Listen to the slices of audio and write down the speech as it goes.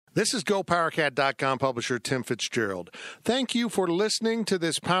This is GoPowerCat.com publisher Tim Fitzgerald. Thank you for listening to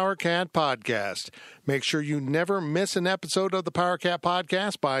this PowerCat podcast. Make sure you never miss an episode of the PowerCat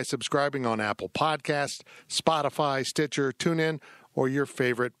podcast by subscribing on Apple Podcasts, Spotify, Stitcher, TuneIn, or your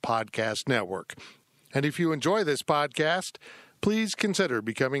favorite podcast network. And if you enjoy this podcast, please consider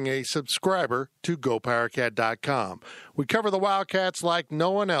becoming a subscriber to GoPowerCat.com. We cover the Wildcats like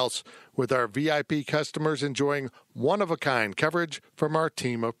no one else, with our VIP customers enjoying one-of-a-kind coverage from our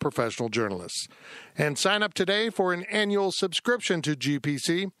team of professional journalists. And sign up today for an annual subscription to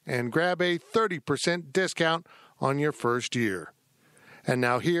GPC and grab a 30% discount on your first year. And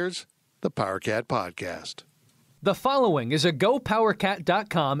now here's the PowerCat Podcast. The following is a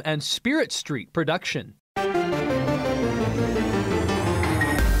GoPowerCat.com and Spirit Street production.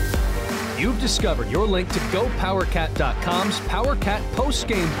 You've discovered your link to GoPowerCat.com's PowerCat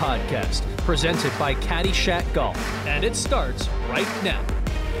Postgame podcast, presented by Caddyshack Golf, and it starts right now.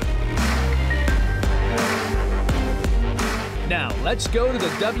 Now, let's go to the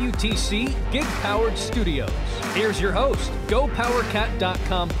WTC Gig-Powered Studios. Here's your host,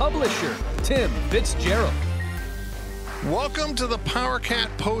 GoPowerCat.com publisher, Tim Fitzgerald. Welcome to the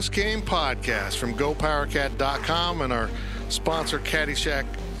PowerCat Postgame podcast from GoPowerCat.com and our sponsor,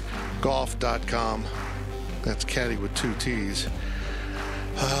 CaddyshackGolf.com. That's caddy with two T's.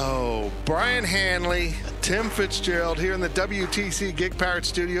 Oh, Brian Hanley, Tim Fitzgerald here in the WTC Gig-Powered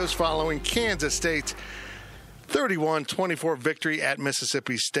Studios following Kansas State's 31-24 victory at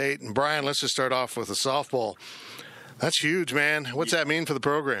Mississippi State. And Brian, let's just start off with a softball. That's huge, man. What's that mean for the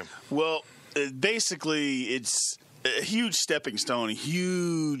program? Well, basically, it's a huge stepping stone, a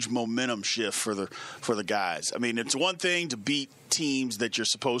huge momentum shift for the guys. I mean, it's one thing to beat teams that you're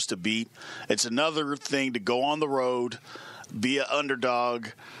supposed to beat. It's another thing to go on the road, be an underdog,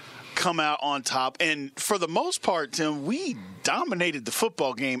 come out on top. And for the most part, Tim, we dominated the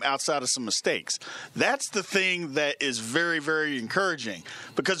football game outside of some mistakes. That's the thing that is very, very encouraging,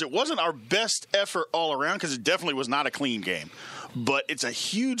 because it wasn't our best effort all around, because it definitely was not a clean game. But it's a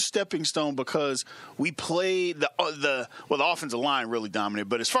huge stepping stone because we played the offensive line really dominated.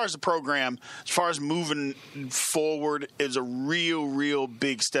 But as far as the program, as far as moving forward, is a real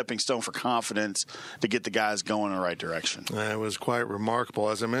big stepping stone for confidence to get the guys going in the right direction. It was quite remarkable.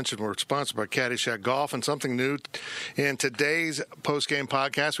 As I mentioned, we're sponsored by Caddyshack Golf, and something new in today's post-game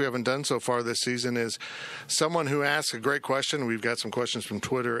podcast we haven't done so far this season is someone who asks a great question. We've got some questions from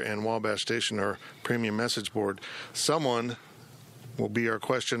Twitter and Wabash Station, our premium message board. Someone will be our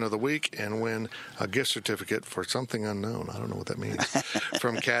question of the week and win a gift certificate for something unknown. I don't know what that means.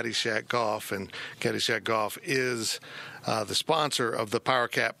 From Caddyshack Golf. And Caddyshack Golf is the sponsor of the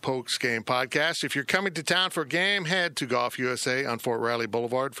PowerCat Postgame podcast. If you're coming to town for a game, head to Golf USA on Fort Riley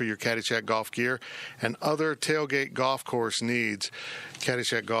Boulevard for your Caddyshack Golf gear and other tailgate golf course needs.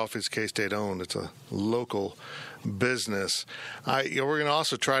 Caddyshack Golf is K-State owned. It's a local business. We're going to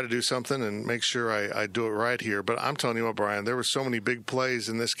also try to do something and make sure I do it right here. But I'm telling you what, Brian, there were so many big plays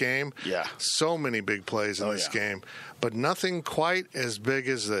in this game. Yeah. So many big plays in this game. But nothing quite as big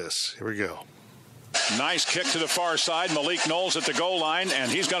as this. Here we go. Nice kick to the far side. Malik Knowles at the goal line,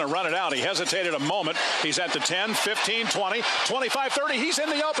 and he's going to run it out. He hesitated a moment. He's at the 10, 15, 20, 25, 30. He's in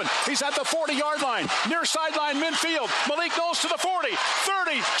the open. He's at the 40-yard line. Near sideline midfield. Malik Knowles to the 40,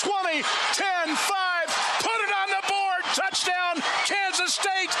 30, 20, 10, 5. Put it on the board. Touchdown, Kansas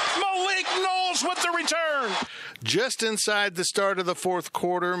State. Malik Knowles with the return. Just inside the start of the fourth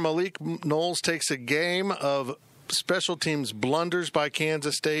quarter, Malik Knowles takes a game of special teams blunders by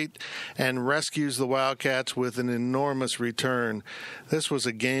Kansas State and rescues the Wildcats with an enormous return. This was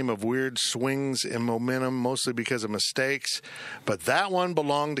a game of weird swings in momentum, mostly because of mistakes, but that one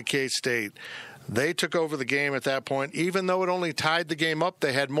belonged to K-State. They took over the game at that point. Even though it only tied the game up,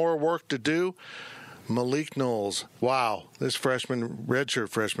 they had more work to do. Malik Knowles, wow, this redshirt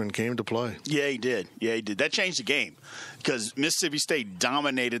freshman came to play. Yeah, he did. That changed the game because Mississippi State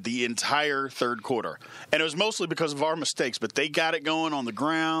dominated the entire third quarter. And it was mostly because of our mistakes, but they got it going on the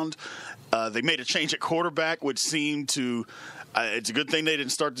ground. They made a change at quarterback, which seemed to it's a good thing they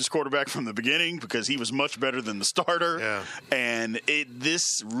didn't start this quarterback from the beginning because he was much better than the starter. Yeah. And this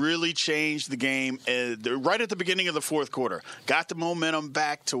really changed the game right at the beginning of the fourth quarter. Got the momentum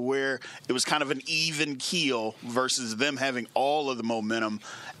back to where it was kind of an even keel versus them having all of the momentum.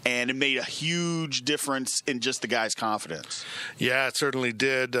 And it made a huge difference in just the guys' confidence. Yeah, it certainly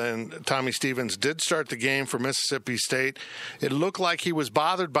did. And Tommy Stevens did start the game for Mississippi State. It looked like he was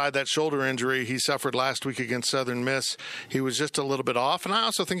bothered by that shoulder injury he suffered last week against Southern Miss. He was just a little bit off, and I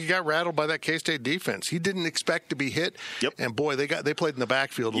also think he got rattled by that K-State defense. He didn't expect to be hit, and boy, they played in the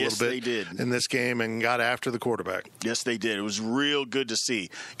backfield a little bit they did. in this game and got after the quarterback. Yes, they did. It was real good to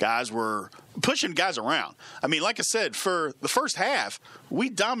see. Guys were pushing guys around. I mean, like I said, for the first half, we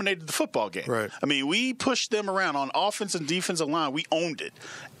dominated the football game. Right. I mean, we pushed them around on offense and defensive line. We owned it.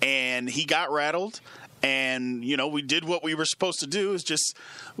 And he got rattled. And, we did what we were supposed to do.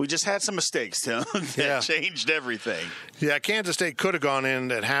 We just had some mistakes, Tim, that changed everything. Yeah, Kansas State could have gone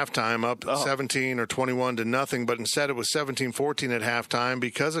in at halftime up 17 or 21 to nothing, but instead it was 17-14 at halftime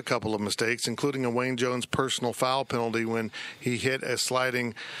because a couple of mistakes, including a Wayne Jones personal foul penalty when he hit a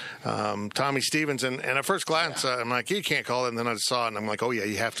sliding Tommy Stevens. And at first glance, I'm like, you can't call it. And then I saw it, and I'm like, oh, yeah,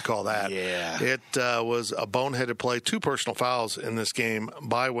 you have to call that. Yeah. It was a boneheaded play, 2 personal fouls in this game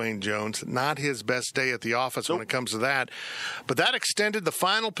by Wayne Jones. Not his best day at the office when it comes to that. But that extended the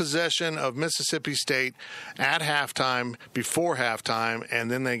final possession of Mississippi State at halftime, before halftime,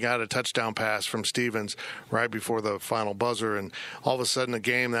 and then they got a touchdown pass from Stevens right before the final buzzer. And all of a sudden, a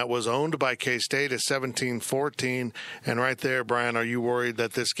game that was owned by K-State is 17-14. And right there, Brian, are you worried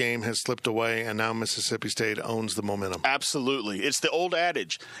that this game has slipped away and now Mississippi State owns the momentum? Absolutely. It's the old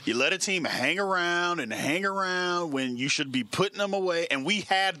adage. You let a team hang around when you should be putting them away. And we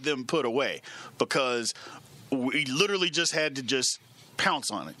had them put away because we literally just had to just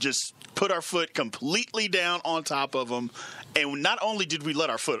pounce on it, just put our foot completely down on top of them. And not only did we let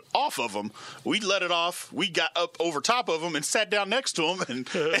our foot off of them, we let it off. We got up over top of them and sat down next to them and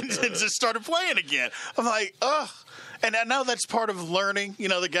just started playing again. I'm like, ugh. And I know that's part of learning,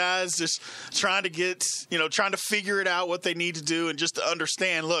 the guys just trying to figure it out what they need to do and just to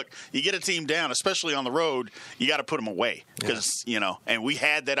understand, look, you get a team down, especially on the road, you got to put them away because, and we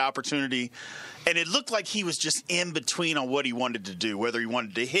had that opportunity. And it looked like he was just in between on what he wanted to do, whether he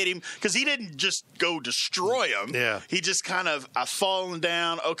wanted to hit him, because he didn't just go destroy him. Yeah. He just kind of, I've fallen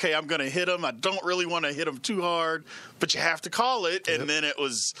down. Okay, I'm going to hit him. I don't really want to hit him too hard, but you have to call it. And then it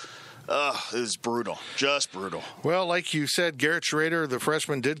was brutal, just brutal. Well, like you said, Garrett Schrader, the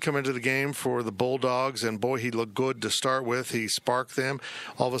freshman, did come into the game for the Bulldogs, and boy, he looked good to start with. He sparked them.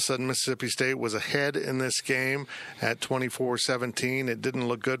 All of a sudden, Mississippi State was ahead in this game at 24-17. It didn't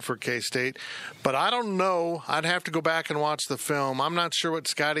look good for K-State, but I don't know. I'd have to go back and watch the film. I'm not sure what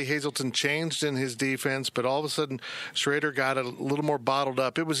Scotty Hazelton changed in his defense, but all of a sudden, Schrader got a little more bottled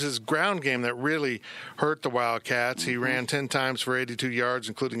up. It was his ground game that really hurt the Wildcats. He ran 10 times for 82 yards,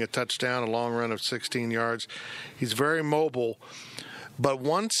 including a touchdown, a long run of 16 yards. He's very mobile, but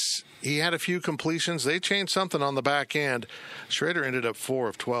once he had a few completions, they changed something on the back end. Schrader ended up 4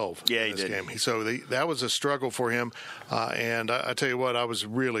 of 12 in this game. So that was a struggle for him. And I tell you what, I was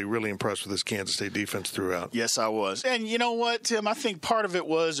really, really impressed with this Kansas State defense throughout. Yes, I was. And you know what, Tim? I think part of it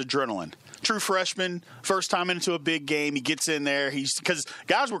was adrenaline. True freshman, first time into a big game. He gets in there. Because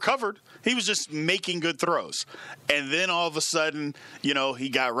guys were covered. He was just making good throws. And then all of a sudden, he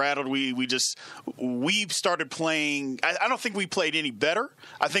got rattled. We started playing. I don't think we played any better.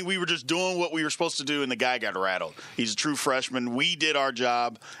 I think we were just doing what we were supposed to do, and the guy got rattled. He's a true freshman. We did our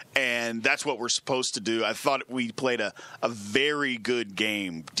job, and that's what we're supposed to do. I thought we played a very good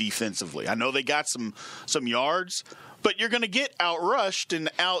game defensively. I know they got some yards, but you're going to get outrushed and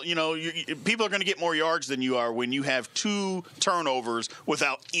people are going to get more yards than you are when you have 2 turnovers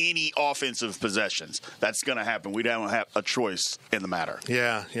without any offensive possessions. That's going to happen. We don't have a choice in the matter.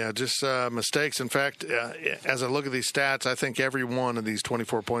 Yeah, just mistakes. In fact, as I look at these stats, I think every one of these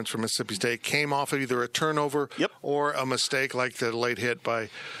 24 points from Mississippi State came off of either a turnover or a mistake like the late hit by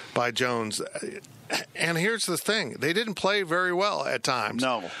Jones. And here's the thing. They didn't play very well at times.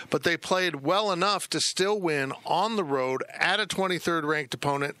 No. But they played well enough to still win on the road at a 23rd ranked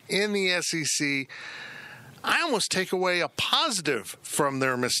opponent in the SEC. I almost take away a positive from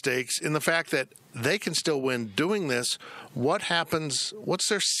their mistakes in the fact that they can still win doing this. What happens? What's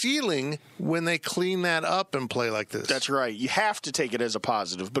their ceiling when they clean that up and play like this? That's right. You have to take it as a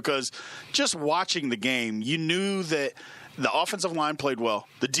positive because just watching the game, you knew that the offensive line played well.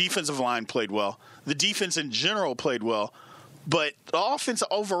 The defensive line played well. The defense in general played well. But the offense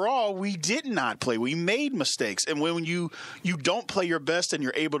overall, we did not play. We made mistakes. And when you don't play your best and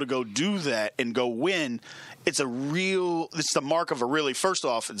you're able to go do that and go win, it's the mark of a really, first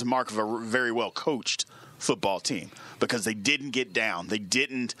off, it's a mark of a very well coached football team because they didn't get down. They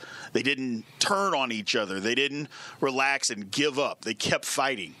didn't turn on each other. They didn't relax and give up. They kept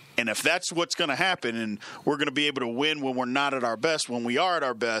fighting. And if that's what's going to happen and we're going to be able to win when we're not at our best, when we are at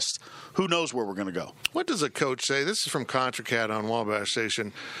our best, who knows where we're going to go. What does a coach say? This is from ContraCat on Wabash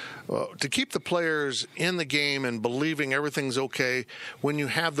Station. To keep the players in the game and believing everything's okay when you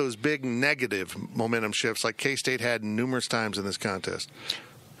have those big negative momentum shifts like K-State had numerous times in this contest.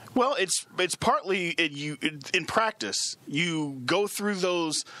 Well, it's partly in practice. You go through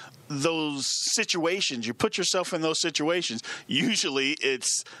those situations. You put yourself in those situations. Usually,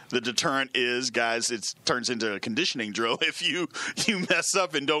 it's the deterrent is, guys. It turns into a conditioning drill if you mess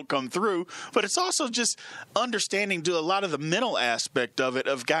up and don't come through. But it's also just understanding a lot of the mental aspect of it.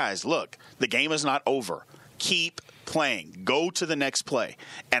 Of guys, look, the game is not over. Keep playing. Go to the next play.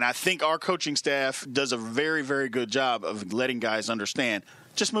 And I think our coaching staff does a very, very good job of letting guys understand.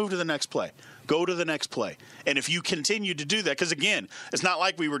 Just move to the next play. Go to the next play. And if you continue to do that, because, again, it's not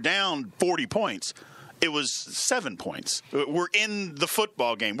like we were down 40 points. It was 7 points. We're in the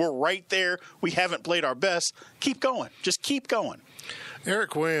football game. We're right there. We haven't played our best. Keep going. Just keep going.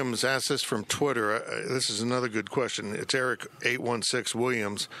 Eric Williams asked this from Twitter. This is another good question. It's Eric 816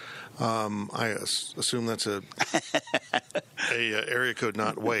 Williams. I assume that's a area code,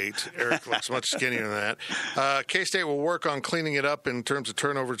 not weight. Eric looks much skinnier than that. K-State will work on cleaning it up in terms of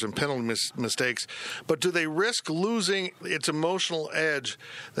turnovers and penalty mistakes, but do they risk losing its emotional edge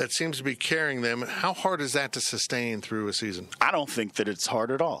that seems to be carrying them? How hard is that to sustain through a season? I don't think that it's hard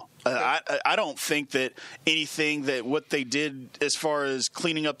at all. I don't think that anything that what they did as far as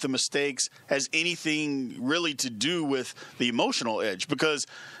cleaning up the mistakes has anything really to do with the emotional edge, because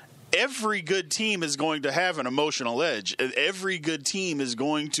every good team is going to have an emotional edge. Every good team is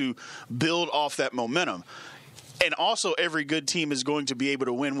going to build off that momentum. And also every good team is going to be able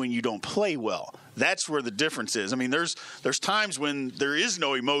to win when you don't play well. That's where the difference is. I mean, there's times when there is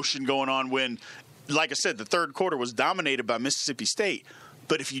no emotion going on when, like I said, the third quarter was dominated by Mississippi State.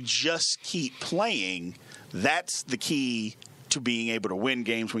 But if you just keep playing, that's the key to being able to win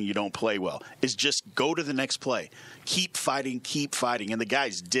games when you don't play well, is just go to the next play. Keep fighting. And the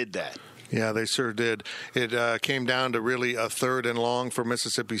guys did that. Yeah, they sure did. It came down to really a third and long for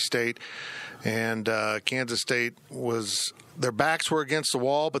Mississippi State. And Kansas State their backs were against the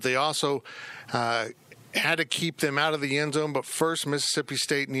wall, but they also had to keep them out of the end zone. But first, Mississippi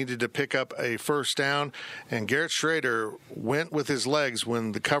State needed to pick up a first down, and Garrett Schrader went with his legs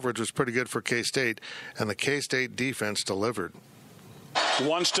when the coverage was pretty good for K-State, and the K-State defense delivered.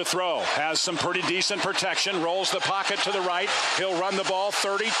 Wants to throw, has some pretty decent protection, rolls the pocket to the right. He'll run the ball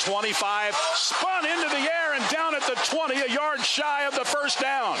 30, 25, spun into the air and down at the 20, a yard shy of the first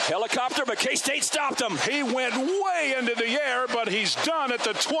down. Helicopter, but K-State stopped him. He went way into the air, but he's done at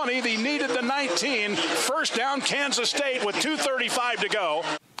the 20. He needed the 19. First down, Kansas State with 2:35 to go.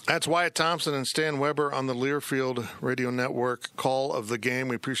 That's Wyatt Thompson and Stan Weber on the Learfield Radio Network call of the game.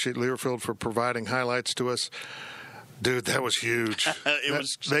 We appreciate Learfield for providing highlights to us. Dude, that was huge.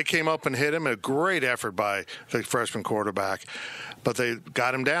 They came up and hit him. A great effort by the freshman quarterback. But they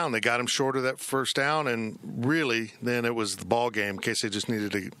got him down. They got him short of that first down, and really, then it was the ball game in case they just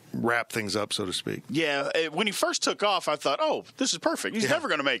needed to wrap things up, so to speak. Yeah, when he first took off, I thought, oh, this is perfect. He's never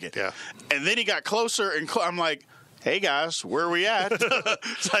going to make it. Yeah. And then he got closer, and I'm like, hey, guys, where are we at?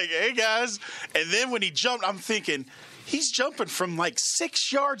 It's like, hey, guys. And then when he jumped, I'm thinking, he's jumping from like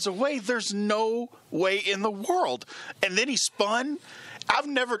 6 yards away. There's no way in the world. And then he spun. I've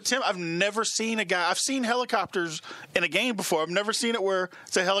never seen a guy. I've seen helicopters in a game before. I've never seen it where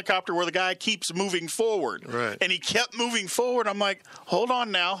it's a helicopter where the guy keeps moving forward. Right. And he kept moving forward. I'm like, hold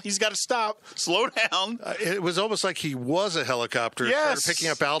on now. He's got to stop. Slow down. It was almost like he was a helicopter. Yes. Started picking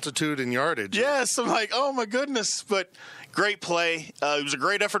up altitude and yardage. Yes. I'm like, oh, my goodness. But great play. It was a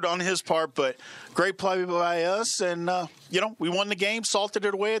great effort on his part, but great play by us. And, we won the game, salted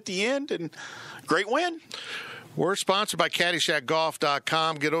it away at the end, and great win. We're sponsored by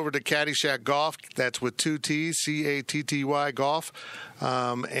CaddyshackGolf.com. Get over to Caddyshack Golf. That's with 2 T's, CATTY Golf.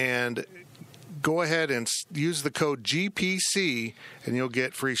 And go ahead and use the code GPC, and you'll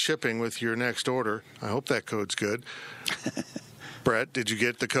get free shipping with your next order. I hope that code's good. Brett, did you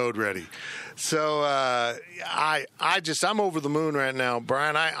get the code ready? So I'm over the moon right now,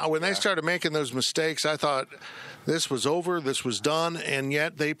 Brian. When they started making those mistakes, I thought this was over, this was done, and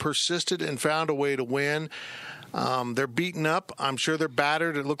yet they persisted and found a way to win. They're beaten up. I'm sure they're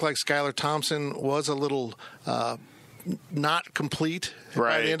battered. It looked like Skylar Thompson was a little not complete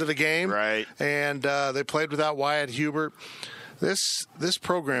by the end of the game. Right. And they played without Wyatt Hubert. This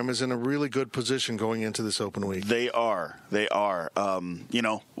program is in a really good position going into this open week. They are.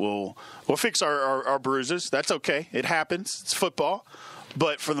 We'll fix our bruises. That's okay. It happens. It's football.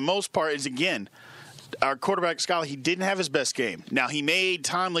 But for the most part, is again, our quarterback, Scott, he didn't have his best game. Now, he made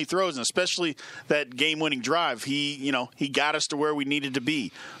timely throws, and especially that game-winning drive. He got us to where we needed to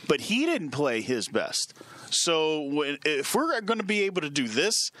be. But he didn't play his best. So if we're going to be able to do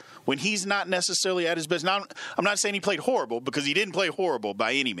this when he's not necessarily at his best, now I'm not saying he played horrible, because he didn't play horrible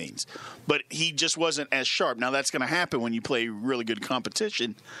by any means, but he just wasn't as sharp. Now, that's going to happen when you play really good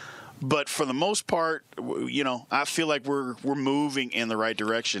competition. But for the most part, I feel like we're moving in the right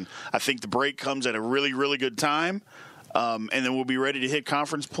direction. I think the break comes at a really, really good time, and then we'll be ready to hit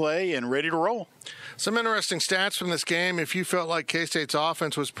conference play and ready to roll. Some interesting stats from this game. If you felt like K-State's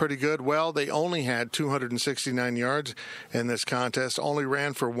offense was pretty good, well, they only had 269 yards in this contest, only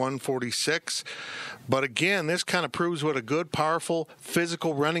ran for 146. But again, this kind of proves what a good, powerful,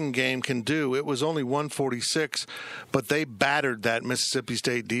 physical running game can do. It was only 146, but they battered that Mississippi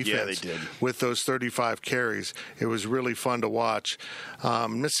State defense with those 35 carries. It was really fun to watch.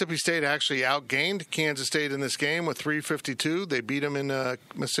 Mississippi State actually outgained Kansas State in this game with 352. They beat them in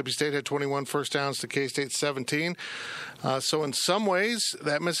Mississippi State had 21 first downs to K-State 17. So in some ways,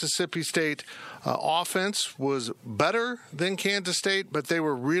 that Mississippi State offense was better than Kansas State, but they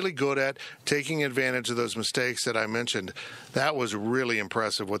were really good at taking advantage of those mistakes that I mentioned. That was really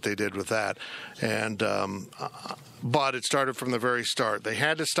impressive what they did with that. And but it started from the very start. They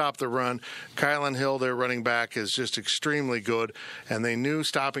had to stop the run. Kylan Hill, their running back, is just extremely good, and they knew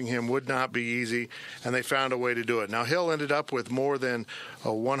stopping him would not be easy, and they found a way to do it. Now, Hill ended up with more than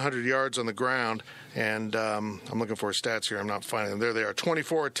 100 yards on the ground, and I'm looking for stats here. I'm not finding them. There they are.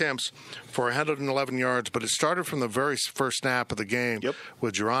 24 attempts for 111 yards, but it started from the very first snap of the game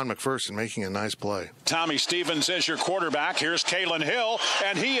with Jerron McPherson making a nice play. Tommy Stevens is your quarterback. Here's Kylan Hill,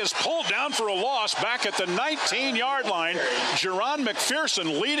 and he is pulled down for a loss back at the 19-yard line. Jerron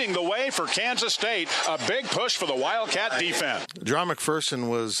McPherson leading the way for Kansas State. A big push for the Wildcat defense. Jerron McPherson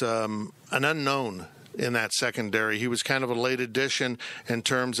was an unknown in that secondary. He was kind of a late addition in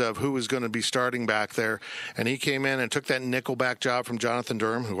terms of who was going to be starting back there, and he came in and took that nickelback job from Jonathan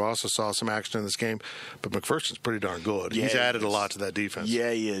Durham, who also saw some action in this game. But McPherson's pretty darn good. He's added a lot to that defense.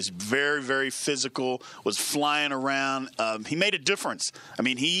 Yeah, he is. Very, very physical, was flying around. He made a difference. I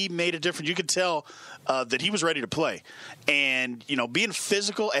mean, he made a difference. You could tell that he was ready to play. And, being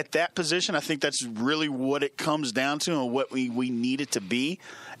physical at that position, I think that's really what it comes down to and what we need it to be.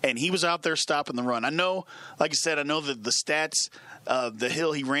 And he was out there stopping the run. I know, like I said, that the stats, the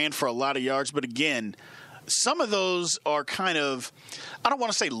Hill, he ran for a lot of yards. But again, some of those are kind of, I don't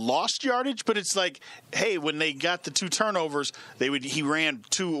want to say lost yardage, but it's like, hey, when they got the 2 turnovers, he ran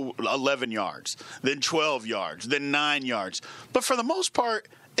 11 yards, then 12 yards, then 9 yards. But for the most part,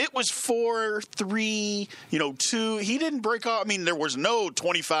 it was 4, 3, 2. He didn't break off. I mean, there was no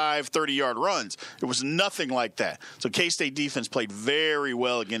 25, 30-yard runs. There was nothing like that. So K-State defense played very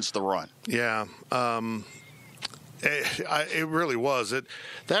well against the run. Yeah. It really was.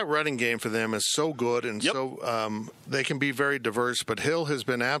 That running game for them is so good, and so they can be very diverse. But Hill has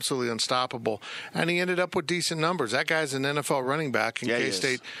been absolutely unstoppable, and he ended up with decent numbers. That guy's an NFL running back, and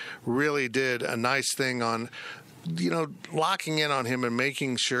K-State really did a nice thing on locking in on him and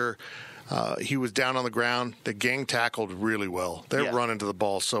making sure he was down on the ground. The gang tackled really well. They're running to the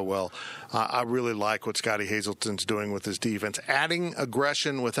ball so well. I really like what Scotty Hazelton's doing with his defense, adding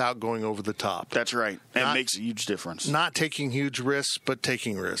aggression without going over the top. That's right. And it makes a huge difference. Not taking huge risks, but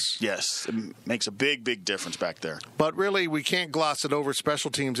taking risks. Yes, it makes a big, big difference back there. But really, we can't gloss it over. Special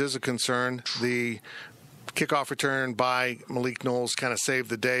teams is a concern. The kickoff return by Malik Knowles kind of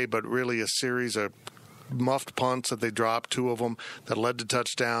saved the day, but really a series of muffed punts that they dropped, 2 of them that led to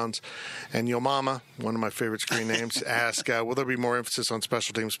touchdowns. And Yo Mama, one of my favorite screen names, asked, will there be more emphasis on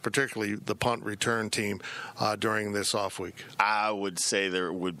special teams, particularly the punt return team, during this off week? I would say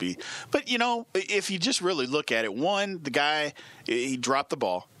there would be. But, if you just really look at it, one, the guy, he dropped the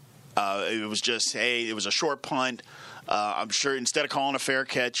ball. It was just, it was a short punt. I'm sure instead of calling a fair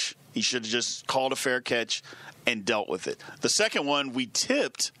catch, he should have just called a fair catch and dealt with it. The second one, we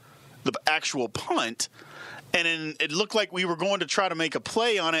tipped the actual punt, and then it looked like we were going to try to make a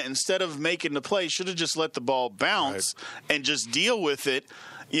play on it. Instead of making the play, should have just let the ball bounce and just deal with it.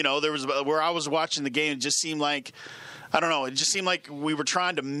 There was where I was watching the game, it just seemed like I don't know. It just seemed like we were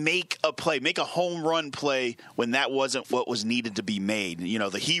trying to make a play, make a home run play when that wasn't what was needed to be made.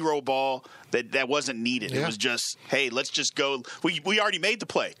 The hero ball, that wasn't needed. Yeah. It was just, hey, let's just go. We already made the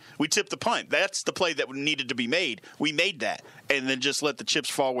play. We tipped the punt. That's the play that needed to be made. We made that. And then just let the chips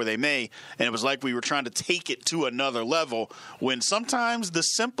fall where they may. And it was like we were trying to take it to another level when sometimes the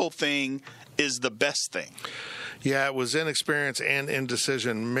simple thing is the best thing. Yeah, it was inexperience and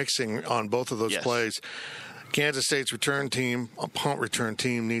indecision mixing on both of those plays. Kansas State's punt return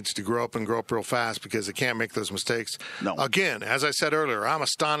team needs to grow up real fast because they can't make those mistakes. No. Again, as I said earlier, I'm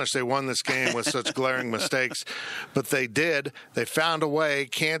astonished they won this game with such glaring mistakes, but they did. They found a way.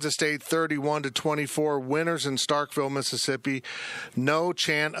 Kansas State 31-24, winners in Starkville, Mississippi. No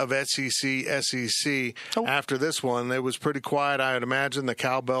chant of SEC. After this one, it was pretty quiet. I would imagine the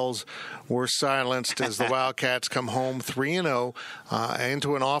cowbells were silenced as the Wildcats come home 3-0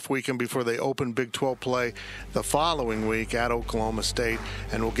 into an off weekend before they open Big 12 play the following week at Oklahoma State.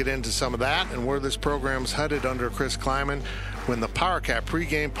 And we'll get into some of that and where this program's headed under Chris Kleiman when the PowerCat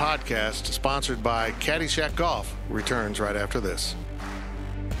pregame podcast, sponsored by Caddyshack Golf, returns right after this.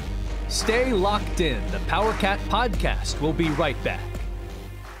 Stay locked in. The PowerCat podcast will be right back.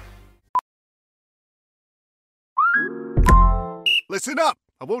 Listen up.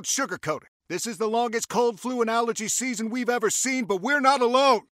 I won't sugarcoat it. This is the longest cold, flu, and allergy season we've ever seen, but we're not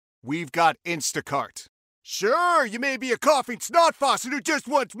alone. We've got Instacart. Sure, you may be a coughing snot faucet who just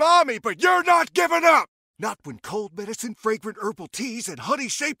wants mommy, but you're not giving up! Not when cold medicine, fragrant herbal teas, and honey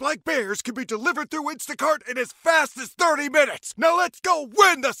shaped like bears can be delivered through Instacart in as fast as 30 minutes! Now let's go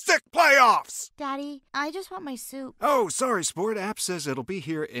win the sick playoffs! Daddy, I just want my soup. Oh, sorry, Sport. App says it'll be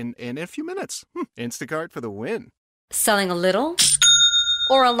here in a few minutes. Instacart for the win. Selling a little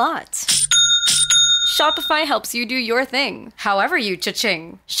or a lot? Shopify helps you do your thing, however you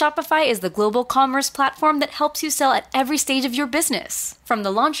cha-ching. Shopify is the global commerce platform that helps you sell at every stage of your business. From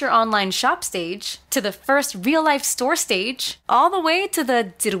the launch your online shop stage, to the first real-life store stage, all the way to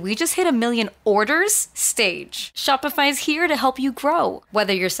the did we just hit 1 million orders stage. Shopify's here to help you grow.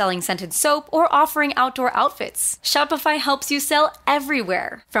 Whether you're selling scented soap or offering outdoor outfits, Shopify helps you sell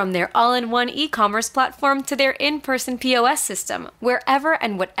everywhere. From their all-in-one e-commerce platform to their in-person POS system, wherever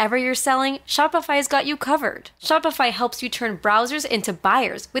and whatever you're selling, Shopify's got you covered. Shopify helps you turn browsers into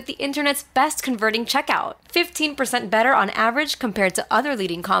buyers with the internet's best converting checkout. 15% better on average compared to other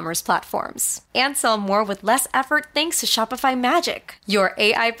leading commerce platforms. And sell more with less effort thanks to Shopify Magic, your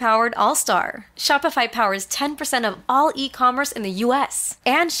AI-powered all-star. Shopify powers 10% of all e-commerce in the US.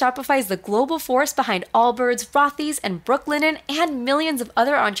 And Shopify is the global force behind Allbirds, Rothy's, and Brooklinen, and millions of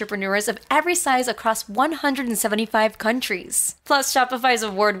other entrepreneurs of every size across 175 countries. Plus, Shopify's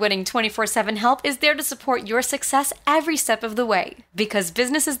award-winning 24/7 help is there to support your success every step of the way. Because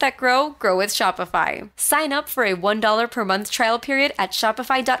businesses that grow with Shopify. Sign up for a $1 per month trial period at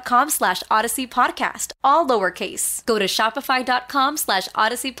shopify.com/Odyssey Podcast, all lowercase. Go to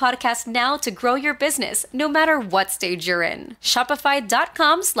shopify.com/Odyssey Podcast now to grow your business, no matter what stage you're in.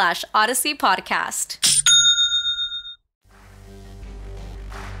 Shopify.com/Odyssey Podcast.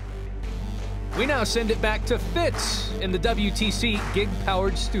 We now send it back to Fitz in the WTC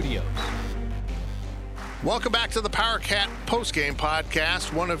gig-powered studios. Welcome back to the PowerCat Postgame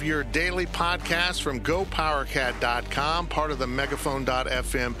Podcast, one of your daily podcasts from GoPowerCat.com, part of the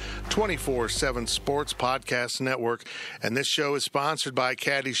Megaphone.fm 24/7 Sports Podcast Network. And this show is sponsored by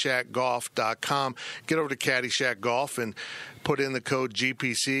CaddyshackGolf.com. Get over to Caddyshack Golf and put in the code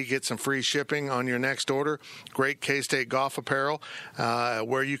GPC, get some free shipping on your next order. Great K-State golf apparel,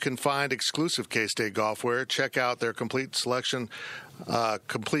 where you can find exclusive K-State golf wear. Check out their complete collection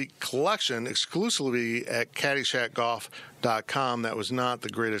exclusively at CaddyshackGolf.com. That was not the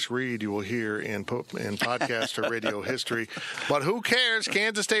greatest read you will hear in podcast or radio history. But who cares?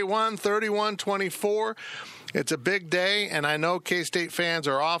 Kansas State won 31-24. It's a big day, and I know K-State fans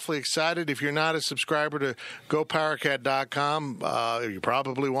are awfully excited. If you're not a subscriber to GoPowerCat.com, you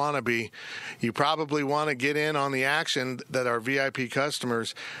probably want to be. You probably want to get in on the action that our VIP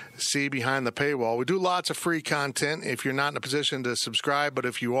customers see behind the paywall. We do lots of free content if you're not in a position to subscribe, but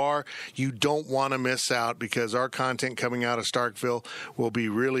if you are, you don't want to miss out because our content coming out of Starkville will be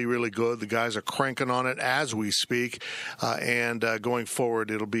really, really good. The guys are cranking on it as we speak, and going forward,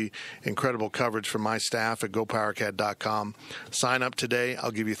 it'll be incredible coverage from my staff at GoPowerCat.com. Sign up today. I'll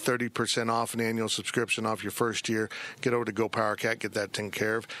give you 30% off an annual subscription off your first year. Get over to GoPowerCat, get that taken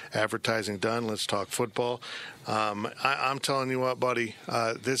care of. Advertising done. Let's talk football. I'm telling you what, buddy,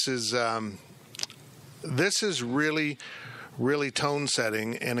 this is really, really tone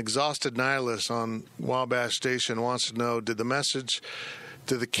setting. And Exhausted Nihilist on Wabash Station wants to know, did the message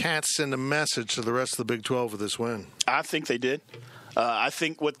did the Cats send a message to the rest of the Big 12 with this win? I think they did. I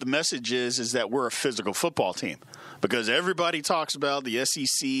think what the message is that we're a physical football team, because everybody talks about the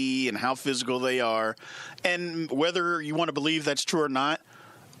SEC and how physical they are. And whether you want to believe that's true or not,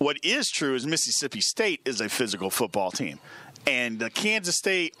 what is true is Mississippi State is a physical football team. And the Kansas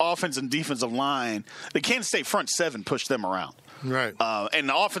State offense and defensive line, the Kansas State front seven pushed them around. Right. And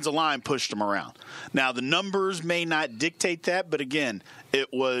the offensive line pushed them around. Now, the numbers may not dictate that, but again,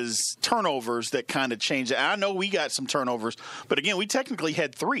 it was turnovers that kind of changed it. I know we got some turnovers, but again, we technically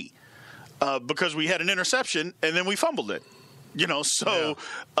had 3 because we had an interception and then we fumbled it. And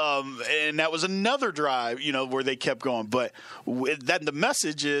that was another drive, where they kept going. But the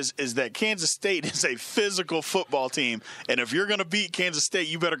message is that Kansas State is a physical football team, and if you're going to beat Kansas State,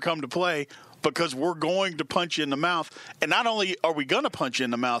 you better come to play, because we're going to punch you in the mouth. And not only are we going to punch you in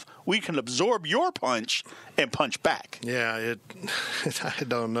the mouth, we can absorb your punch and punch back. Yeah, I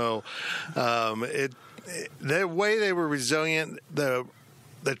don't know. The way they were resilient, the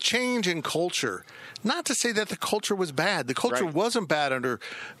change in culture. Not to say that the culture was bad. The culture wasn't bad under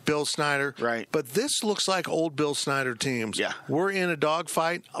Bill Snyder. Right. But this looks like old Bill Snyder teams. Yeah. We're in a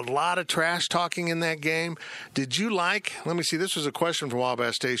dogfight. A lot of trash talking in that game. Did you let me see, this was a question from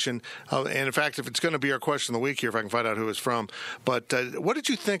Wabash Station. And in fact, if it's going to be our question of the week here, if I can find out who it's from. But what did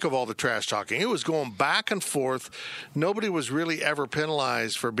you think of all the trash talking? It was going back and forth. Nobody was really ever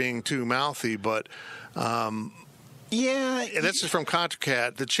penalized for being too mouthy, but yeah. This is from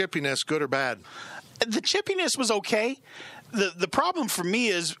ContraCat. The chippiness, good or bad? The chippiness was okay. The problem for me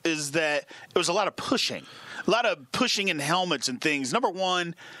is that it was a lot of pushing in helmets and things. Number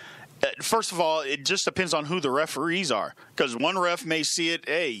one, first of all, it just depends on who the referees are, because one ref may see it.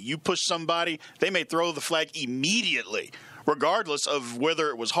 Hey, you push somebody, they may throw the flag immediately, regardless of whether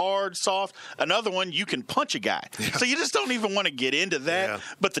it was hard, soft. Another one, you can punch a guy. Yeah. So you just don't even want to get into that. Yeah.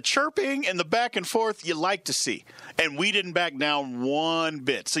 But the chirping and the back and forth, you like to see. And we didn't back down one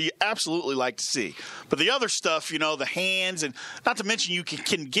bit. So you absolutely like to see. But the other stuff, the hands, and not to mention you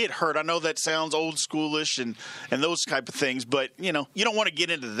can get hurt. I know that sounds old schoolish and those type of things, but, you don't want to get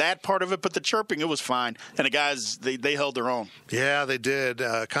into that part of it. But the chirping, it was fine. And the guys, they held their own. Yeah, they did.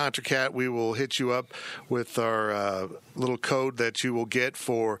 ContraCat, we will hit you up with our little code that you will get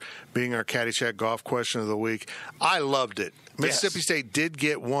for being our Caddyshack Golf Question of the Week. I loved it. Mississippi State did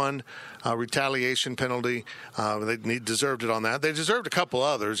get one retaliation penalty. They deserved it on that. They deserved a couple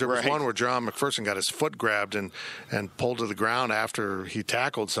others. There was one where John McPherson got his foot grabbed and pulled to the ground after he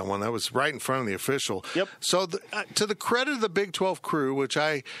tackled someone. That was right in front of the official. Yep. So to the credit of the Big 12 crew, which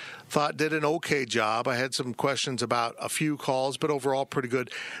I thought did an okay job. I had some questions about a few calls, but overall pretty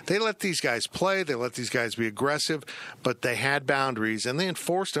good. They let these guys play. They let these guys be aggressive, but they had boundaries, and they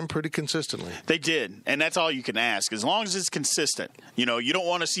enforced them pretty consistently. They did, and that's all you can ask. As long as it's consistent. You don't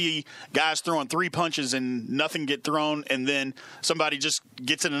want to see guys throwing 3 punches and nothing get thrown, and then somebody just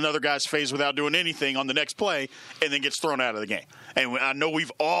gets in another guy's face without doing anything on the next play and then gets thrown out of the game. And I know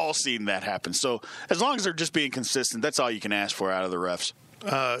we've all seen that happen. So as long as they're just being consistent, that's all you can ask for out of the refs.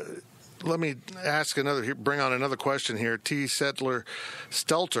 Let me bring on another question here. T. Stelter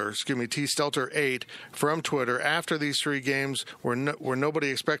 8 from Twitter. After these 3 games where nobody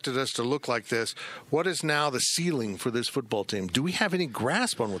expected us to look like this, what is now the ceiling for this football team? Do we have any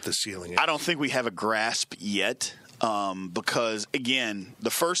grasp on what the ceiling is? I don't think we have a grasp yet. Because, again,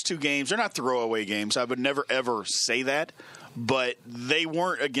 the first 2 games, they're not throwaway games. I would never, ever say that. But they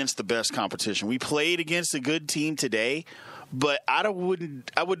weren't against the best competition. We played against a good team today, but I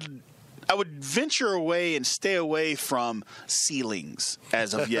would venture away and stay away from ceilings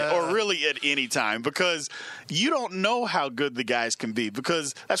as of yet, or really at any time, because you don't know how good the guys can be,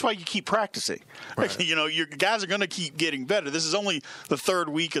 because that's why you keep practicing. Right. Your guys are going to keep getting better. This is only the 3rd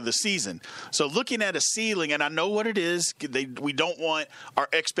week of the season. So looking at a ceiling, and I know what it is, we don't want our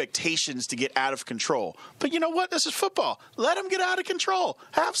expectations to get out of control. But you know what? This is football. Let them get out of control.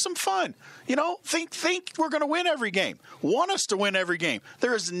 Have some fun. Think we're going to win every game. Want us to win every game.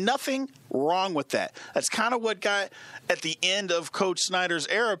 There is nothing wrong with that. That's kind of what got at the end of Coach Snyder's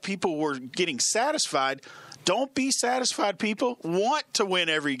era. People were getting satisfied. Don't be satisfied, people. Want to win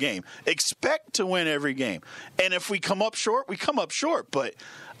every game. Expect to win every game. And if we come up short, we come up short. But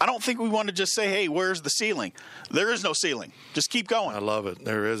I don't think we want to just say, hey, where's the ceiling? There is no ceiling. Just keep going. I love it.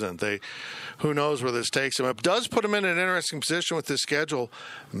 There isn't. Who knows where this takes them. It does put them in an interesting position with this schedule.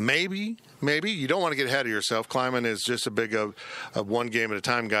 Maybe. You don't want to get ahead of yourself. Kleiman is just a big of one game at a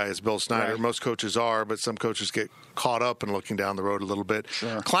time guy, as Bill Snyder. Right. Most coaches are, but some coaches get caught up in looking down the road a little bit.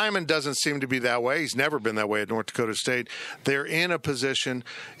 Sure. Kleiman doesn't seem to be that way. He's never been that way at North Dakota State. They're in a position,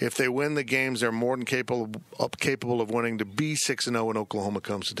 if they win the games, they're more than capable of winning, to be 6-0 when Oklahoma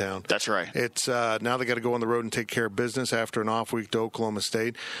comes to town. That's right. It's now they got to go on the road and take care of business after an off week to Oklahoma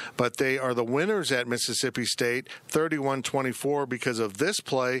State. But they are the winners at Mississippi State, 31-24, because of this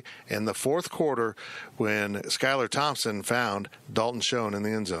play in the fourth quarter when Skylar Thompson found Dalton Schoen in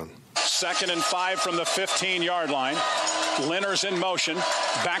the end zone. 2nd and 5 from the 15-yard line. Linner's in motion.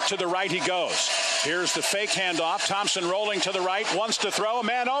 Back to the right he goes. Here's the fake handoff. Thompson rolling to the right. Wants to throw. A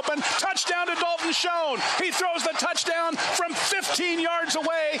man open. Touchdown to Dalton Schoen. He throws the touchdown from 15 yards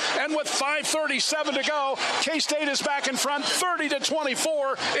away. And with 5:37 to go, K-State is back in front,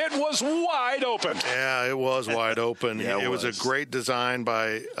 30-24. It was wide open. Yeah, it was wide open. Yeah, it was a great design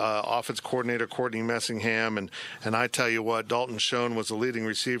by offense coordinator Courtney Messingham. And I tell you what, Dalton Schoen was the leading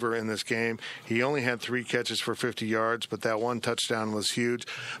receiver in this game. He only had 3 catches for 50 yards, but that one touchdown was huge.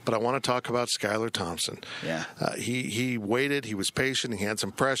 But I want to talk about Skylar Thompson. Yeah. He waited. He was patient. He had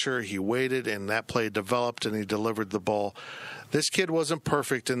some pressure. He waited, and that play developed, and he delivered the ball. This kid wasn't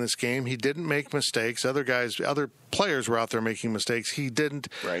perfect in this game. He didn't make mistakes. Other players were out there making mistakes. He didn't.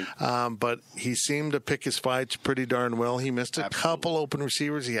 Right. But he seemed to pick his fights pretty darn well. He missed a couple open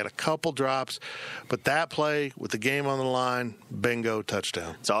receivers. He had a couple drops. But that play, with the game on the line, bingo,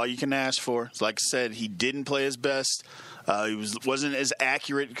 touchdown. It's all you can ask for. It's like I said, he didn't play his best. He wasn't as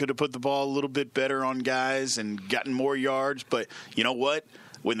accurate. Could have put the ball a little bit better on guys and gotten more yards. But you know what?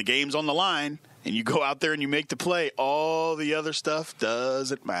 When the game's on the line and you go out there and you make the play, all the other stuff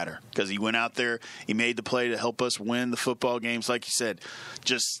doesn't matter, because he went out there, he made the play to help us win the football games. Like you said,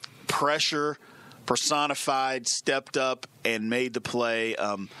 just pressure personified, stepped up, and made the play.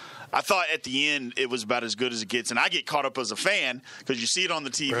 I thought at the end it was about as good as it gets. And I get caught up as a fan because you see it on the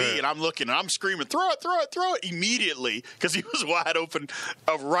TV, right, and I'm looking and I'm screaming, throw it immediately, because he was wide open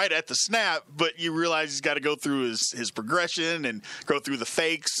right at the snap. But you realize he's got to go through his progression and go through the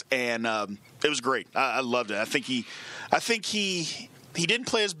fakes. And it was great. I loved it. I think he didn't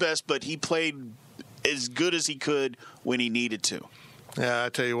play his best, but he played as good as he could when he needed to. Yeah, I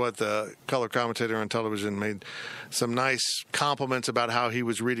tell you what, the color commentator on television made some nice compliments about how he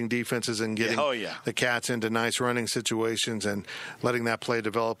was reading defenses and getting the Cats into nice running situations, and letting that play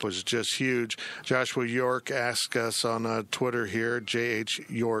develop was just huge. Joshua York asked us on Twitter here, JH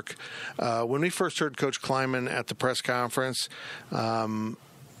York, when we first heard Coach Kleiman at the press conference,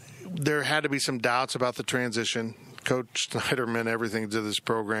 there had to be some doubts about the transition. Coach Snyder meant everything to this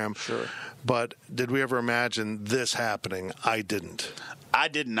program. Sure. But did we ever imagine this happening? I didn't. I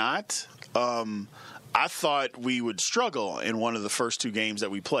did not. I thought we would struggle in one of the first 2 games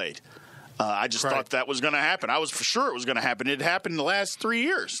that we played. I just thought that was going to happen. I was for sure it was going to happen. It happened the last 3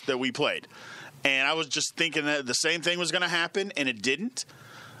 years that we played. And I was just thinking that the same thing was going to happen, and it didn't.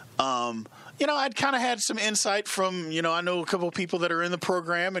 I'd kind of had some insight from, I know a couple of people that are in the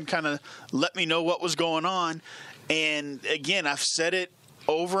program and kind of let me know what was going on. And, again, I've said it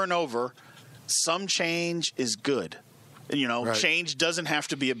over and over, some change is good. Right. Change doesn't have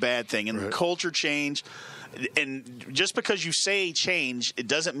to be a bad thing. And right. Culture change, and just because you say change, it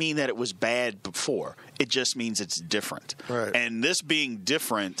doesn't mean that it was bad before. It just means it's different. Right. And this being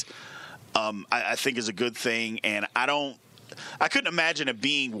different, I think is a good thing. And I couldn't imagine it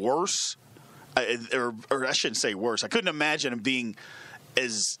being worse, or I shouldn't say worse. I couldn't imagine it being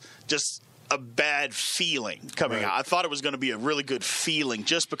as just a bad feeling coming out. I thought it was going to be a really good feeling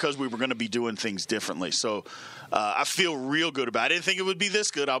just because we were going to be doing things differently. So I feel real good about it. I didn't think it would be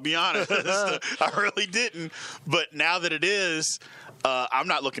this good, I'll be honest. I really didn't. But now that it is, I'm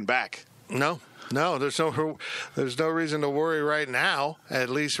not looking back. No, there's no reason to worry right now, at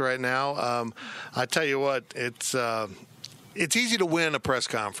least right now. I tell you what, it's easy to win a press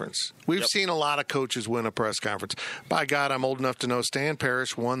conference. We've seen a lot of coaches win a press conference. By God, I'm old enough to know Stan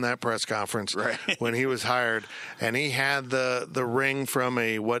Parrish won that press conference when he was hired, and he had the ring from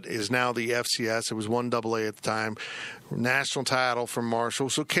what is now the FCS. It was 1AA at the time, national title from Marshall.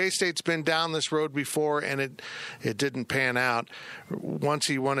 So K-State's been down this road before, and it didn't pan out. Once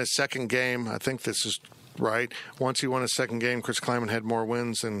he won his second game, I think this is right? Once he won his second game, Chris Kleiman had more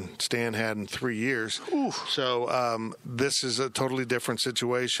wins than Stan had in 3 years. Oof. So this is a totally different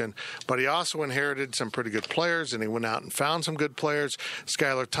situation. But he also inherited some pretty good players, and he went out and found some good players.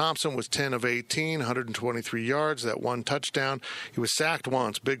 Skylar Thompson was 10 of 18, 123 yards, that one touchdown. He was sacked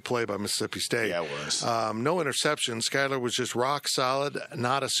once, big play by Mississippi State. Yeah, it was. No interceptions. Skylar was just rock solid,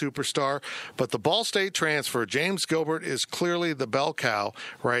 not a superstar. But the Ball State transfer, James Gilbert, is clearly the bell cow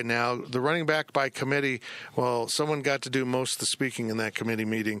right now. The running back by committee, well, someone got to do most of the speaking in that committee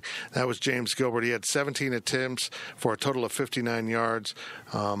meeting. That was James Gilbert. He had 17 attempts for a total of 59 yards.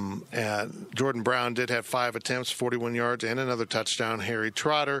 And Jordan Brown did have 5 attempts, 41 yards, and another touchdown. Harry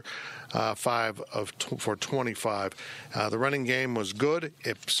Trotter, 5 for 25. The running game was good.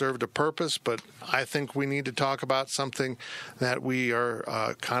 It served a purpose, but I think we need to talk about something that we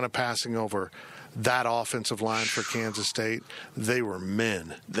are kind of passing over. That offensive line for Kansas State, they were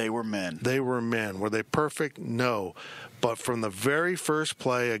men. They were men. They were men. Were they perfect? No. But from the very first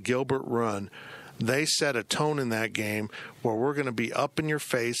play, a Gilbert run, they set a tone in that game where we're going to be up in your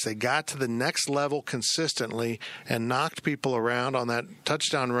face. They got to the next level consistently and knocked people around. On that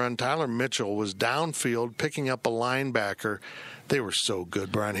touchdown run, Tyler Mitchell was downfield picking up a linebacker. They were so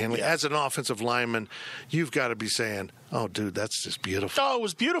good, Brian Hanley. Yeah. As an offensive lineman, you've got to be saying, oh, dude, that's just beautiful. Oh, it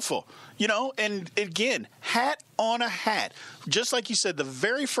was beautiful. You know, and again, hat on a hat. Just like you said, the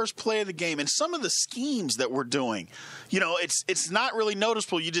very first play of the game and some of the schemes that we're doing, you know, it's not really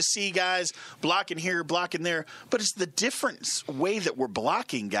noticeable. You just see guys blocking here, blocking there, but it's the different way that we're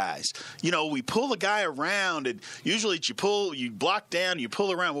blocking guys. You know, we pull a guy around, and usually you block down, you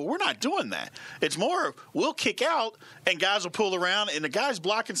pull around. Well, we're not doing that. It's more of we'll kick out, and guys will pull around, and the guy's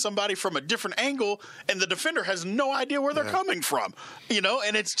blocking somebody from a different angle, and the defender has no idea where they're coming from. You know,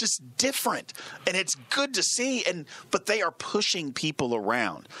 and it's just different, and it's good to see. But they are pushing people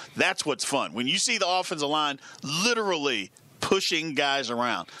around. That's what's fun. When you see the offensive line literally pushing guys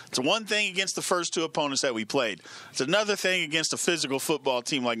around. It's one thing against the first 2 opponents that we played. It's another thing against a physical football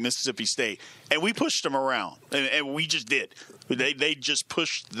team like Mississippi State. And we pushed them around. And we just did. They just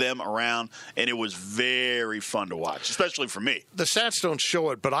pushed them around, and it was very fun to watch, especially for me. The stats don't show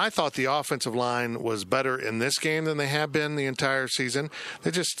it, but I thought the offensive line was better in this game than they have been the entire season.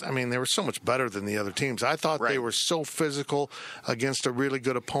 They were so much better than the other teams. I thought they were so physical against a really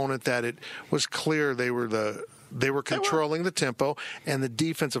good opponent that it was clear they were controlling the tempo, and the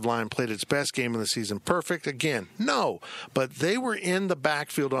defensive line played its best game of the season. Perfect? Again, no. But they were in the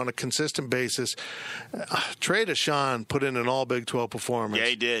backfield on a consistent basis. Trey Deshawn put in an all Big 12 performance. Yeah,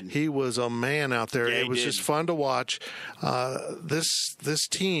 he did. He was a man out there. Yeah, it was just fun to watch. This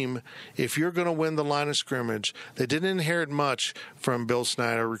team, if you're going to win the line of scrimmage, they didn't inherit much from Bill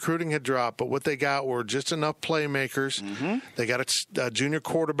Snyder. Recruiting had dropped, but what they got were just enough playmakers. Mm-hmm. They got a junior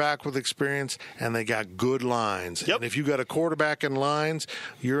quarterback with experience, and they got good lines. Yep. And if you got a quarterback in lines,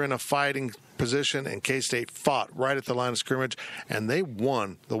 you're in a fighting position, and K-State fought right at the line of scrimmage, and they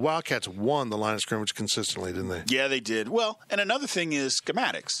won. The Wildcats won the line of scrimmage consistently, didn't they? Yeah, they did. Well, and another thing is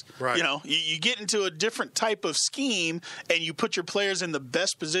schematics. Right. You know, you get into a different type of scheme, and you put your players in the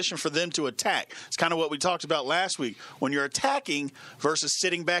best position for them to attack. It's kind of what we talked about last week. When you're attacking versus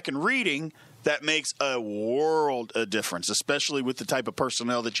sitting back and reading, that makes a world of difference, especially with the type of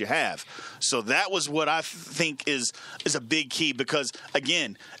personnel that you have. So that was what I think is a big key because,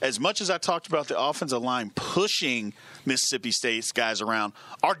 again, as much as I talked about the offensive line pushing Mississippi State's guys around,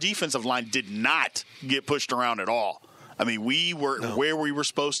 our defensive line did not get pushed around at all. I mean, we were where we were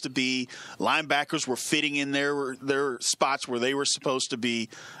supposed to be. Linebackers were fitting in their spots where they were supposed to be.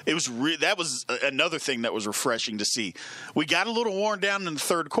 It was that was another thing that was refreshing to see. We got a little worn down in the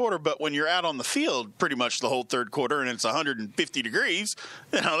third quarter, but when you're out on the field pretty much the whole third quarter and it's 150 degrees,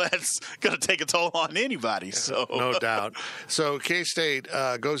 you know, that's going to take a toll on anybody. So no doubt. So K-State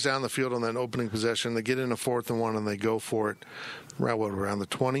goes down the field on that opening possession. They get in a 4th and 1, and they go for it around the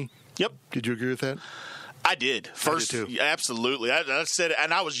 20. Yep. Did you agree with that? I did. First, I did too. Absolutely. I said,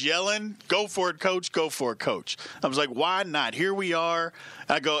 and I was yelling, "Go for it, coach! Go for it, coach!" I was like, "Why not? Here we are."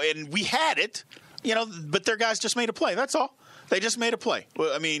 I go, and we had it, you know, but their guys just made a play. That's all. They just made a play.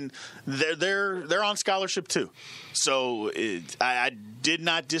 Well, I mean, they're on scholarship too, so I did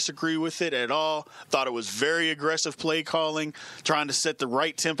not disagree with it at all. Thought it was very aggressive play calling, trying to set the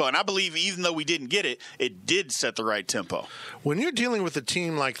right tempo, and I believe even though we didn't get it, it did set the right tempo. When you're dealing with a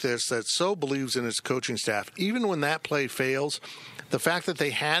team like this that so believes in its coaching staff, even when that play fails, the fact that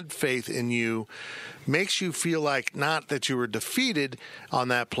they had faith in you makes you feel like not that you were defeated on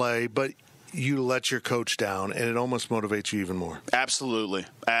that play, but you let your coach down, and it almost motivates you even more. Absolutely.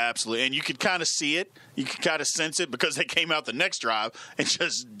 And you could kind of see it. You could kind of sense it because they came out the next drive and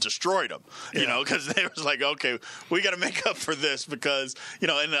just destroyed them, because they was like, okay, we got to make up for this because, and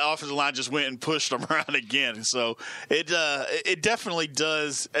the offensive line just went and pushed them around again. So it definitely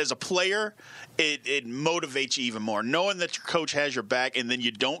does, as a player, it motivates you even more. Knowing that your coach has your back and then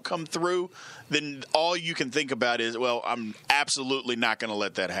you don't come through, then all you can think about is, well, I'm absolutely not going to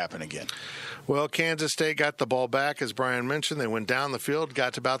let that happen again. Well, Kansas State got the ball back, as Brian mentioned. They went down the field,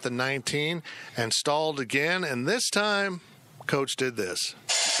 got to about the 19, and stalled again. And this time, Coach did this.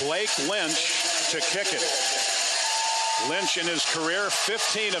 Blake Lynch to kick it. Lynch in his career,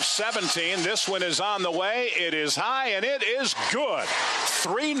 15 of 17. This one is on the way. It is high, and it is good.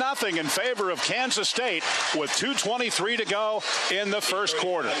 3-0 in favor of Kansas State with 2:23 to go in the first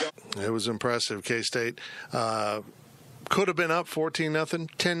quarter. It was impressive. K-State could have been up 14-0,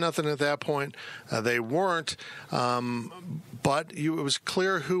 10-0 at that point. They weren't, but it was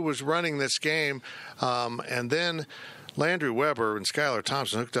clear who was running this game. And then Landry Weber and Skylar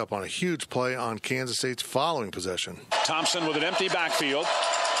Thompson hooked up on a huge play on Kansas State's following possession. Thompson with an empty backfield.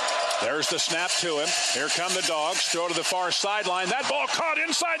 There's the snap to him. Here come the Dogs. Throw to the far sideline. That ball caught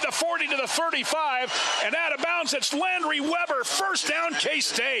inside the 40 to the 35. And out of bounds, it's Landry Weber. First down,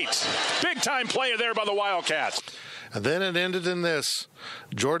 K-State. Big-time play there by the Wildcats. And then it ended in this.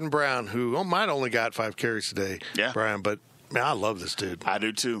 Jordan Brown, who might only got 5 carries today, Brian, but man, I love this dude. I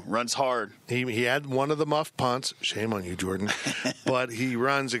do too. Runs hard. He had one of the muff punts. Shame on you, Jordan. But he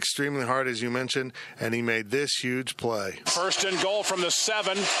runs extremely hard, as you mentioned, and he made this huge play. First and goal from the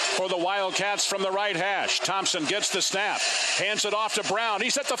 7 for the Wildcats from the right hash. Thompson gets the snap. Hands it off to Brown.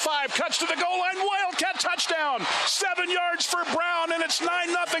 He's at the 5. Cuts to the goal line. Wildcat touchdown. 7 yards for Brown, and it's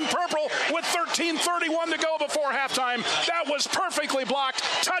 9-0 Purple with 13:31 to go before halftime. That was perfectly blocked.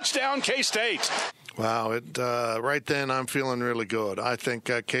 Touchdown, K-State. Wow, right then I'm feeling really good. I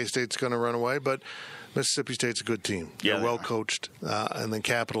think K-State's going to run away, but Mississippi State's a good team. Yeah, they're well coached, and they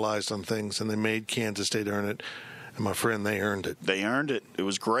capitalized on things, and they made Kansas State earn it. And my friend, they earned it. They earned it. It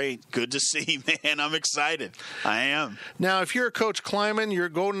was great. Good to see, man. I'm excited. I am. Now, if you're Coach Kleiman, you're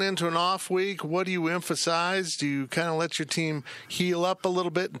going into an off week. What do you emphasize? Do you kind of let your team heal up a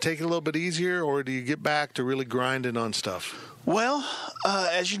little bit and take it a little bit easier, or do you get back to really grinding on stuff? Well,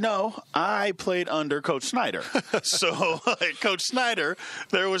 as you know, I played under Coach Snyder. So, Coach Snyder,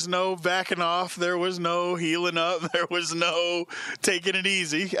 there was no backing off. There was no healing up. There was no taking it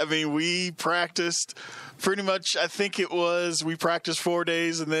easy. I mean, we practiced pretty much, I think it was, we practiced 4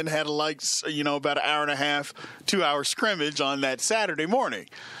 days and then had about an hour and a half, 2-hour scrimmage on that Saturday morning.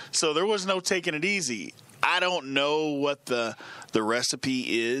 So there was no taking it easy. I don't know what the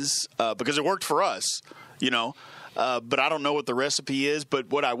recipe is because it worked for us, but I don't know what the recipe is. But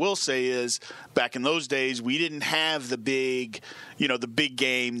what I will say is back in those days, we didn't have the big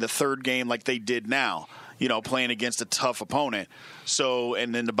game, the third game like they did now, playing against a tough opponent. So,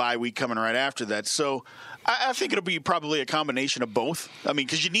 and then the bye week coming right after that. So I think it'll be probably a combination of both. I mean,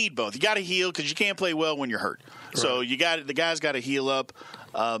 because you need both. You got to heal because you can't play well when you're hurt. Right. So the guys got to heal up.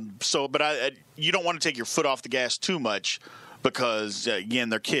 But you don't want to take your foot off the gas too much because, again,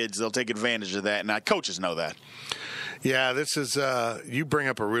 they're kids. They'll take advantage of that, and coaches know that. Yeah, this is you bring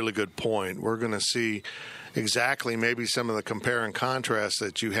up a really good point. We're going to see exactly maybe some of the compare and contrast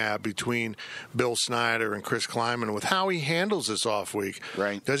that you have between Bill Snyder and Chris Kleiman with how he handles this off week.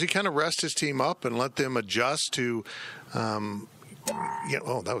 Right. Does he kind of rest his team up and let them adjust to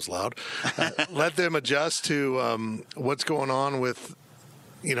that was loud. Let them adjust to what's going on with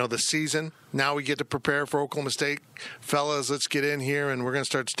the season. Now we get to prepare for Oklahoma State. Fellas, let's get in here, and we're going to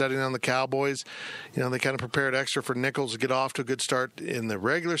start studying on the Cowboys. They kind of prepared extra for Nichols to get off to a good start in the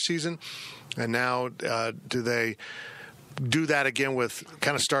regular season. And now do they do that again with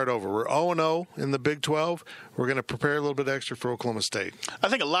kind of start over? We're 0-0 in the Big 12. We're going to prepare a little bit extra for Oklahoma State. I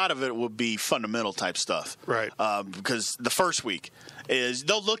think a lot of it will be fundamental type stuff. Right. Because the first week is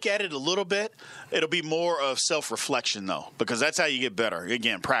they'll look at it a little bit. It'll be more of self-reflection, though, because that's how you get better.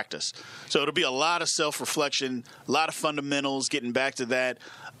 Again, practice. So it'll be a lot of self-reflection, a lot of fundamentals, getting back to that.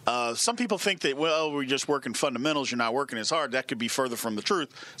 Some people think that, we're just working fundamentals. You're not working as hard. That could be further from the truth.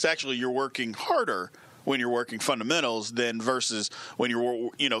 It's actually you're working harder when you're working fundamentals than versus when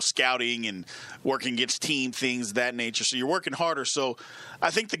you're scouting and working against team things, that nature. So you're working harder. So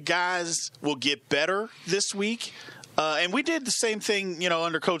I think the guys will get better this week. And we did the same thing,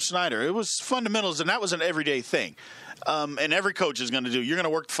 under Coach Snyder. It was fundamentals, and that was an everyday thing. And every coach is going to do. You're going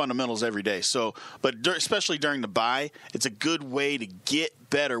to work the fundamentals every day. So, but especially during the bye, it's a good way to get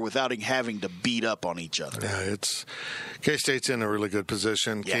better without having to beat up on each other. Yeah, K-State's in a really good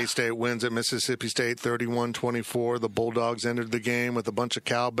position. Yeah. K-State wins at Mississippi State 31-24. The Bulldogs entered the game with a bunch of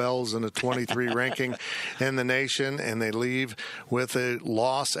cowbells and a 23 ranking in the nation, and they leave with a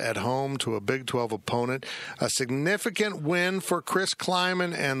loss at home to a Big 12 opponent. A significant win for Chris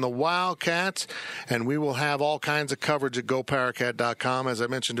Kleiman and the Wildcats, and we will have all kinds of coverage at GoPowerCat.com. As I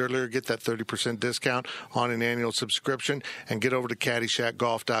mentioned earlier, get that 30% discount on an annual subscription, and get over to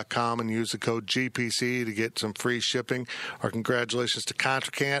CaddyshackGolf.com and use the code GPC to get some free shipping. Our congratulations to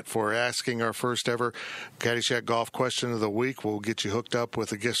ContraCat for asking our first ever Caddyshack Golf question of the week. We'll get you hooked up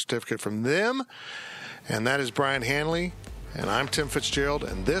with a gift certificate from them. And that is Brian Hanley, and I'm Tim Fitzgerald,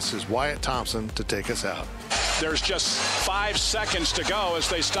 and this is Wyatt Thompson to take us out. There's just 5 seconds to go as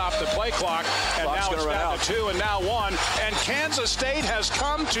they stop the play clock, and Clock's now it's gonna run down out. to 2 and now 1. And Kansas State has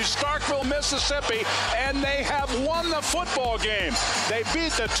come to Starkville, Mississippi, and they have won the football game. They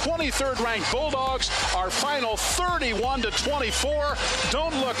beat the 23rd ranked Bulldogs. Our final 31-24.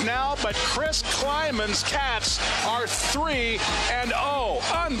 Don't look now, but Chris Kleiman's Cats are 3-0.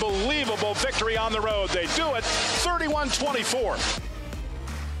 Unbelievable victory on the road. They do it 31-24.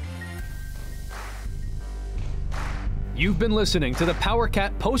 You've been listening to the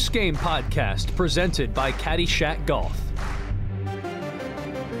PowerCat Postgame Podcast presented by Caddyshack Golf.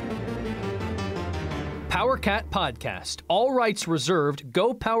 PowerCat Podcast. All rights reserved.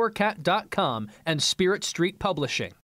 GoPowerCat.com and Spirit Street Publishing.